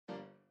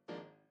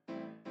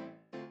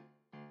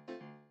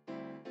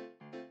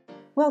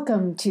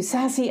Welcome to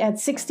Sassy at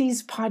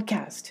 60s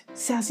podcast,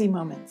 Sassy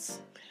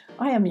Moments.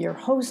 I am your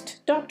host,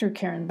 Dr.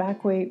 Karen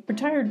Backway,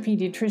 retired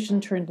pediatrician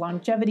turned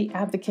longevity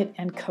advocate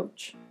and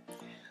coach.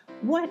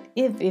 What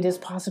if it is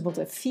possible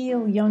to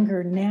feel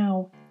younger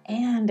now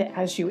and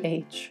as you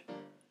age?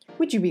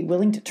 Would you be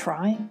willing to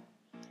try?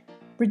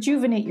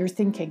 Rejuvenate your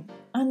thinking,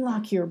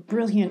 unlock your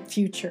brilliant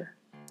future.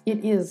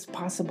 It is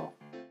possible.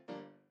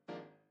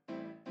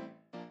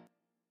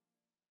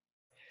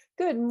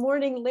 Good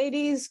morning,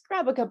 ladies.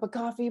 Grab a cup of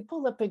coffee,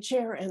 pull up a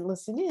chair, and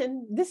listen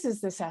in. This is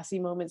the Sassy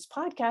Moments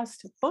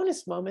podcast,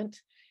 bonus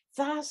moment,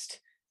 fast,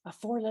 a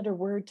four-letter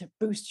word to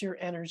boost your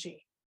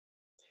energy.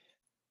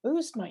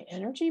 Boost my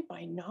energy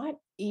by not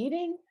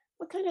eating?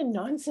 What kind of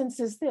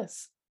nonsense is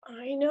this?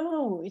 I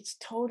know, it's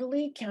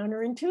totally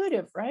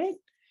counterintuitive, right?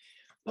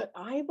 But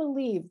I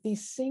believe the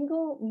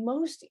single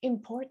most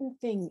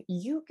important thing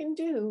you can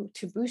do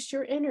to boost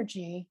your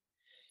energy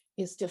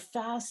is to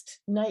fast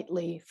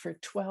nightly for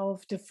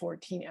 12 to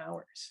 14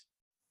 hours.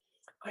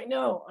 I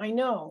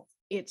know,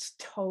 it's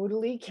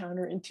totally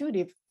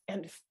counterintuitive,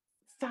 and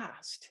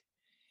fast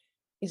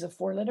is a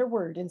four-letter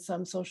word in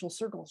some social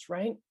circles,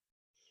 right?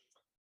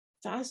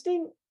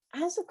 Fasting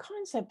as a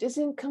concept is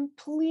in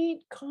complete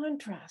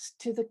contrast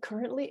to the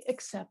currently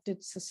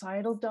accepted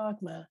societal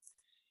dogma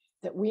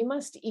that we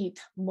must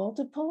eat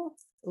multiple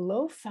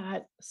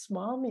low-fat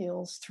small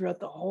meals throughout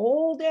the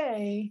whole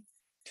day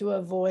to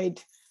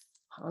avoid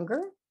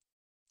hunger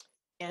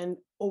and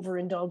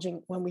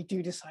overindulging when we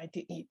do decide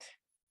to eat.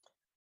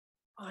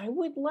 I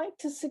would like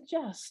to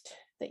suggest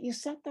that you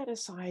set that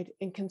aside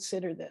and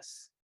consider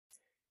this.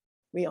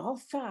 We all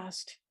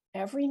fast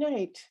every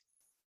night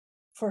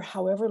for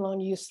however long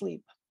you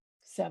sleep,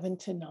 7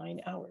 to 9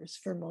 hours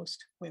for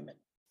most women.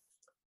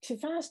 To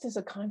fast as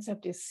a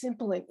concept is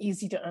simple and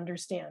easy to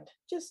understand.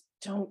 Just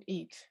don't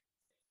eat.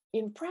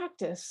 In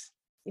practice,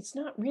 it's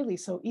not really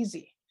so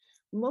easy.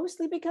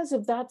 Mostly because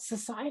of that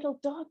societal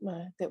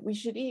dogma that we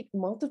should eat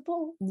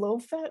multiple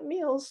low-fat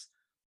meals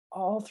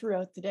all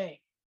throughout the day.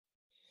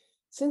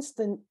 Since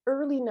the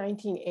early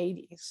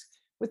 1980s,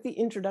 with the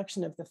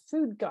introduction of the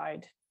food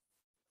guide,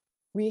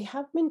 we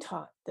have been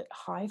taught that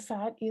high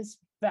fat is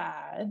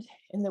bad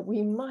and that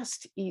we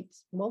must eat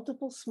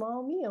multiple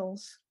small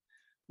meals,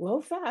 low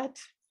fat,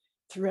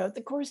 throughout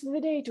the course of the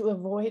day to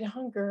avoid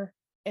hunger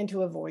and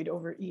to avoid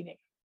overeating.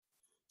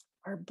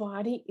 Our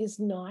body is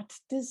not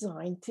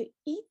designed to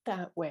eat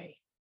that way.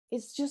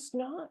 It's just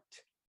not.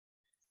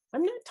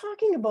 I'm not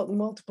talking about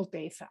multiple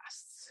day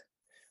fasts.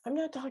 I'm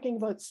not talking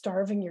about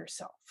starving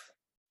yourself.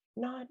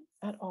 Not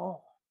at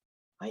all.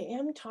 I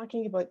am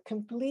talking about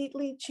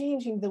completely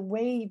changing the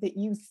way that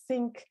you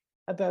think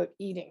about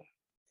eating.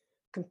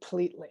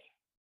 Completely.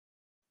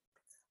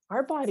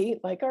 Our body,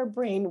 like our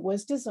brain,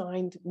 was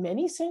designed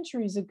many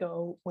centuries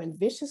ago when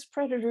vicious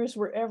predators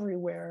were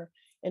everywhere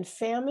and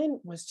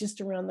famine was just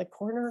around the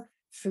corner.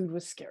 Food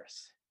was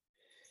scarce.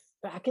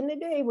 Back in the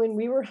day when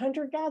we were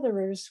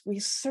hunter-gatherers, we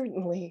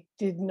certainly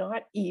did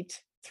not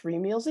eat 3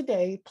 meals a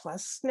day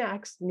plus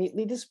snacks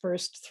neatly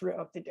dispersed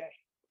throughout the day.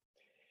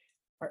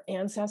 Our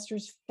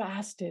ancestors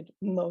fasted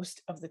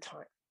most of the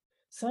time,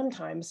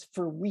 sometimes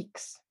for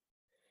weeks.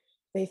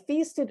 They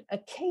feasted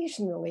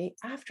occasionally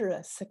after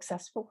a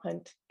successful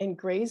hunt and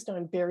grazed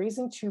on berries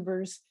and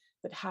tubers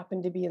that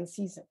happened to be in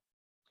season.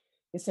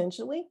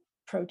 Essentially,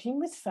 protein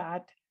with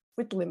fat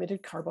with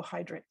limited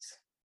carbohydrates.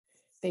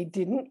 They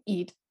didn't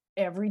eat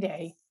every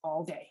day,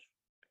 all day.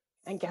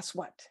 And guess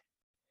what?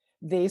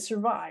 They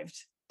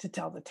survived to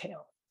tell the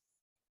tale.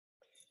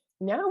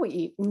 Now we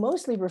eat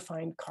mostly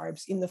refined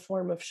carbs in the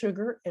form of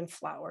sugar and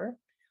flour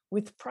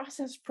with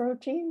processed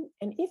protein,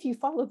 and if you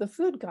follow the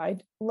food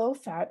guide,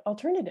 low-fat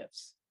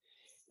alternatives.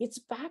 It's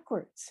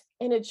backwards,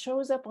 and it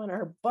shows up on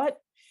our butt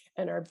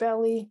and our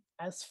belly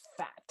as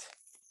fat,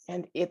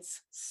 and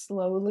it's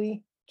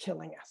slowly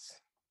killing us.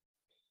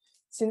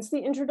 Since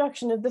the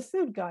introduction of the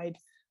food guide,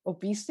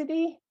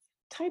 obesity,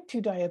 type 2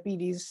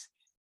 diabetes,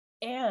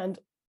 and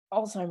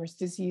Alzheimer's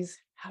disease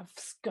have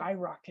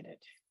skyrocketed.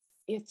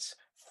 It's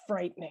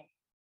frightening.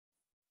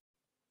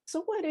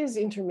 So what is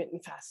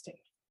intermittent fasting?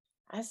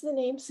 As the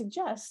name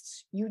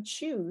suggests, you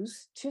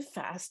choose to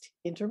fast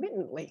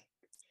intermittently,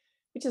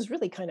 which is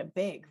really kind of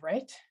vague,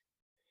 right?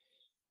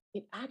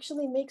 It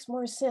actually makes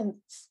more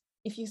sense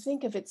if you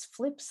think of its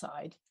flip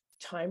side,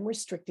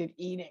 time-restricted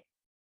eating.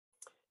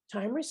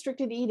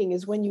 Time-restricted eating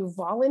is when you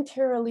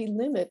voluntarily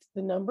limit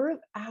the number of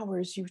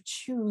hours you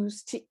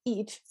choose to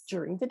eat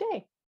during the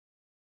day.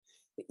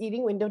 The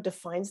eating window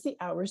defines the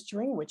hours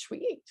during which we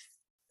eat.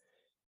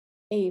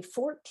 A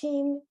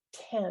 14-10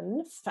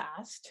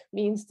 fast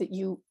means that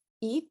you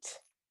eat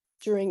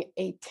during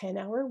a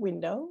 10-hour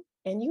window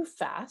and you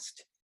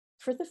fast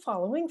for the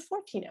following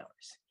 14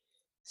 hours.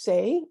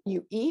 Say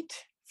you eat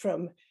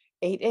from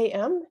 8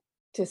 a.m.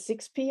 to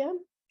 6 p.m.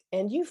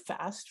 and you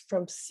fast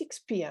from 6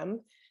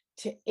 p.m.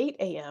 to 8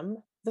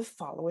 a.m. the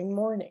following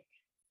morning.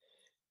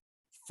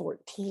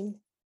 14-10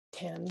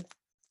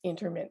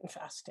 intermittent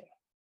fasting.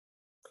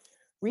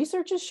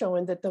 Research has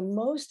shown that the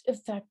most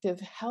effective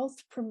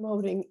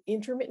health-promoting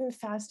intermittent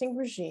fasting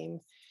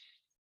regime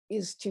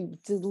is to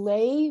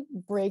delay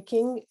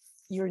breaking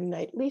your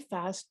nightly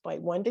fast by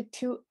 1 to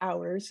 2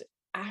 hours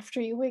after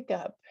you wake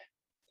up,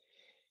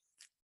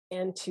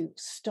 and to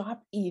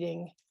stop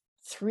eating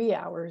 3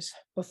 hours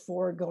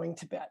before going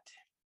to bed.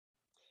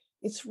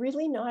 It's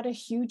really not a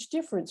huge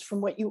difference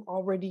from what you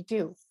already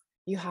do.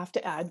 You have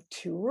to add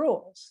 2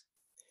 rules.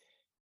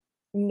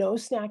 No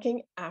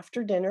snacking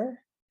after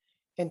dinner,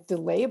 and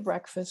delay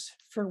breakfast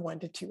for 1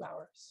 to 2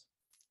 hours.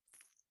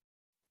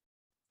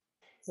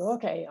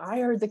 Okay, I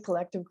heard the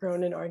collective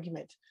groan and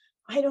argument.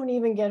 I don't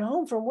even get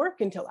home from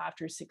work until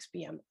after 6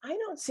 p.m. I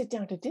don't sit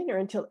down to dinner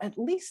until at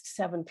least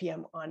 7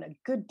 p.m. on a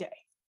good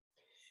day.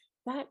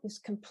 That is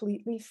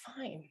completely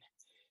fine.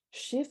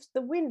 Shift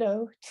the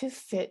window to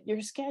fit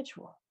your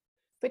schedule,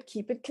 but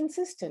keep it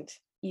consistent,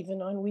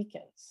 even on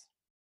weekends.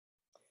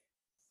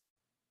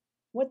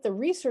 What the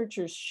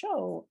researchers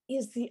show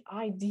is the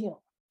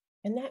ideal,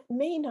 and that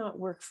may not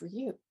work for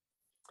you,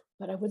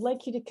 but I would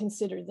like you to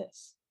consider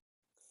this.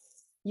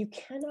 You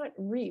cannot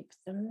reap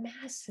the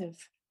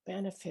massive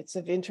benefits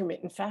of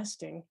intermittent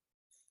fasting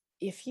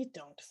if you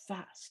don't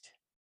fast.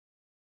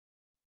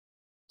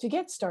 To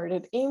get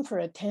started, aim for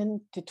a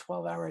 10 to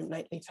 12-hour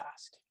nightly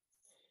fast.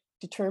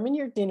 Determine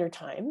your dinner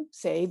time,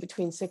 say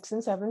between 6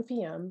 and 7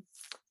 p.m.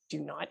 Do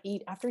not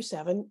eat after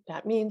 7.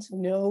 That means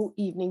no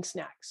evening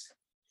snacks.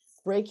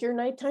 Break your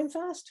nighttime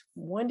fast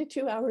 1 to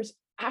 2 hours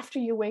after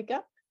you wake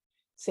up,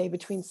 say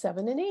between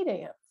 7 and 8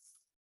 a.m.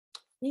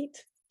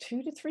 Eat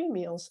 2 to 3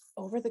 meals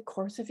over the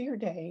course of your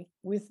day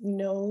with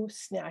no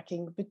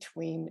snacking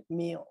between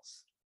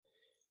meals.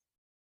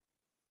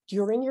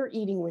 During your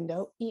eating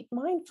window, eat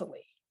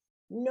mindfully.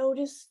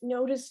 Notice.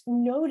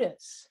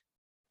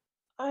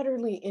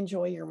 Utterly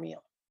enjoy your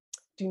meal.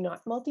 Do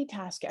not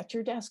multitask at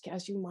your desk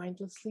as you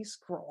mindlessly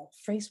scroll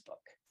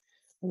Facebook.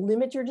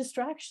 Limit your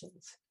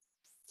distractions.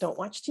 Don't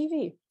watch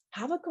TV.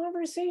 Have a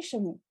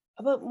conversation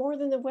about more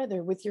than the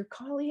weather with your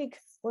colleague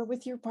or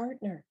with your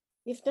partner.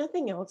 If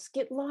nothing else,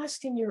 get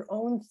lost in your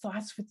own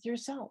thoughts with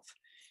yourself.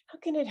 How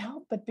can it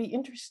help but be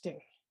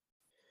interesting?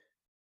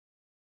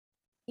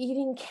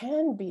 Eating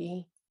can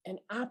be, and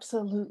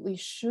absolutely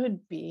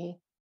should be,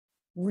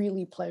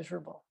 really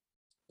pleasurable,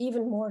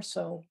 even more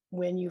so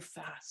when you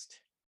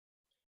fast.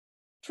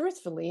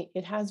 Truthfully,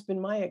 it has been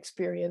my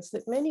experience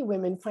that many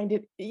women find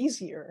it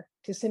easier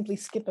to simply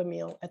skip a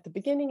meal at the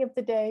beginning of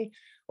the day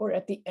or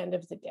at the end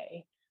of the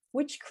day,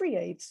 which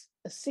creates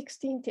a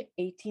 16 to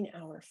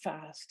 18-hour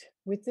fast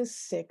with this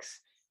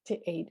 6 to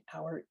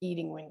 8-hour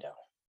eating window.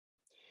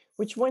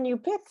 Which one you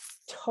pick,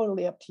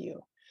 totally up to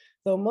you.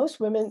 Though most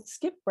women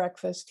skip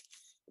breakfast,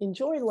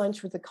 enjoy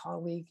lunch with a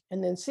colleague,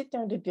 and then sit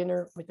down to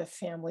dinner with a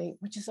family,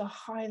 which is a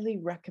highly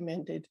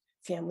recommended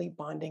family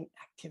bonding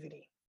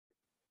activity.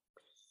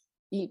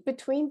 Eat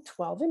between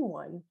 12 and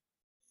 1,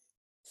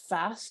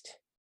 fast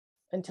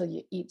until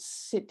you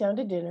sit down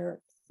to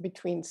dinner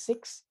between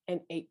 6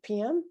 and 8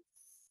 p.m.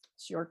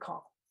 It's your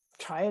call.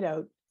 Try it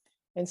out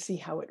and see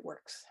how it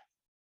works.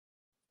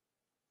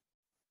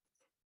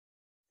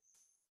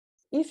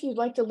 If you'd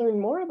like to learn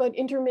more about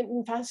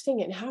intermittent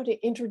fasting and how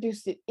to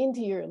introduce it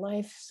into your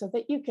life so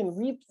that you can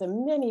reap the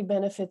many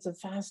benefits of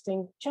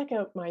fasting, check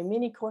out my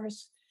mini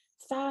course,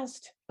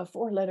 Fast, a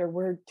 4-letter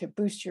word to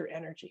boost your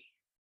energy.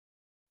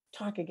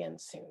 Talk again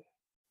soon.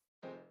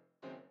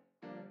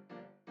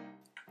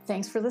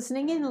 Thanks for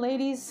listening in,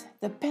 ladies.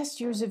 The best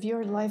years of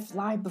your life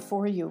lie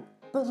before you.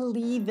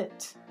 Believe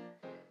it.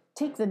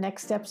 Take the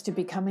next steps to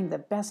becoming the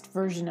best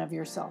version of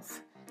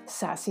yourself.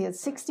 Sassy at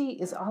 60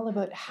 is all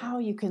about how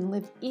you can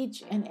live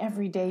each and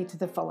every day to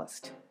the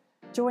fullest.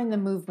 Join the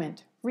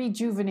movement,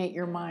 rejuvenate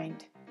your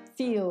mind,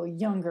 feel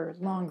younger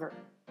longer.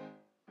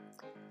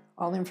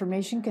 All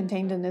information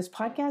contained in this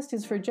podcast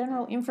is for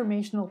general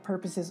informational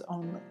purposes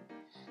only.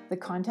 The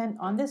content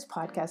on this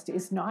podcast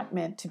is not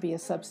meant to be a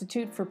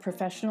substitute for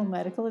professional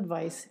medical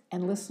advice,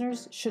 and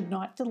listeners should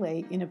not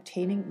delay in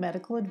obtaining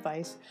medical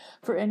advice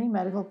for any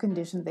medical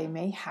condition they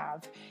may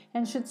have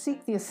and should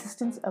seek the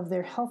assistance of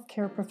their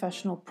healthcare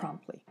professional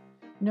promptly.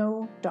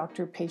 No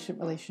doctor-patient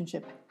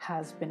relationship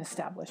has been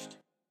established.